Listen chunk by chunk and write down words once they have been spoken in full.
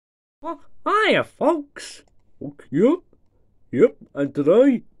Oh, hiya, folks. Yep, and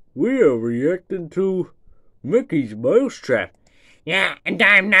today we are reacting to Mickey's Mousetrap. Yeah, and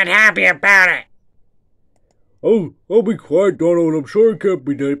I'm not happy about it. Oh, I'll be quiet, Donald. I'm sure it can't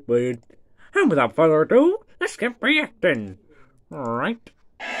be that bad. And without further ado, let's get reacting. Alright.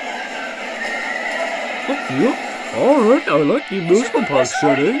 Alright, I like the amusement park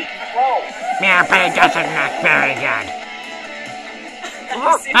setting. Yeah, but it doesn't look very good.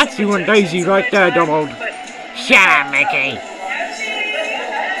 Oh, that's you and Daisy right there, Donald. Shut up, Mickey.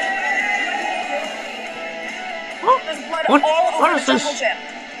 What is this?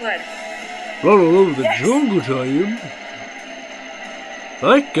 Blood all over the jungle time.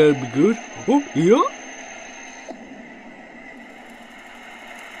 That can't be good. Oh, yeah?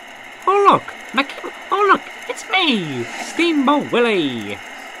 Oh, look, Mickey. Oh, look, it's me, Steamboat Willie.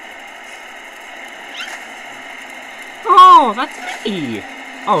 Oh, that's me.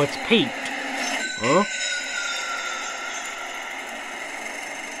 Oh, it's Pete. Huh?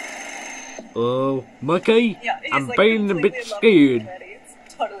 Oh, Mickey? Yeah, I'm like being a bit scared.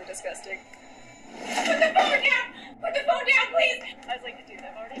 It's totally disgusting. Put the phone down! Put the phone down, please! I was like, dude,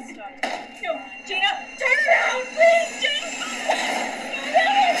 I've already stopped. No, Gina, turn around, please, Gina!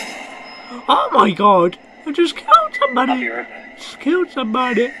 Oh my god! I just killed somebody! Just killed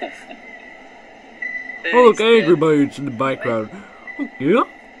somebody! Oh look, Angry Birds in the background. Oh, yeah?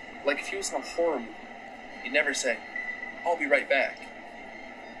 Like if you was in a horror movie, you'd never say, I'll be right back.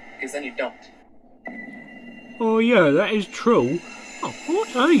 Because then you don't. Oh yeah, that is true. Oh,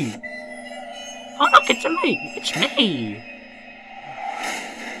 what's he? Oh, look, it's me. It's me.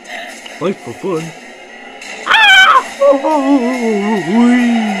 Life for fun. Ah!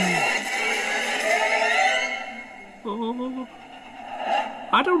 Oh,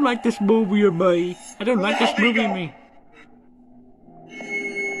 I don't like this movie of me. I don't like this movie of me.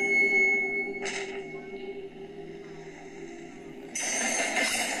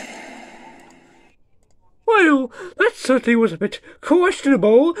 Well, that certainly was a bit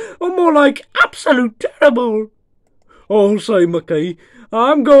questionable, or more like absolute terrible. I'll say, Mickey,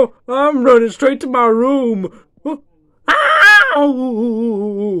 I'm running straight to my room. Ow!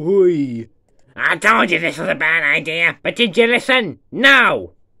 I told you this was a bad idea, but did you listen?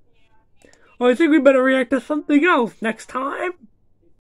 No. I think we better react to something else next time.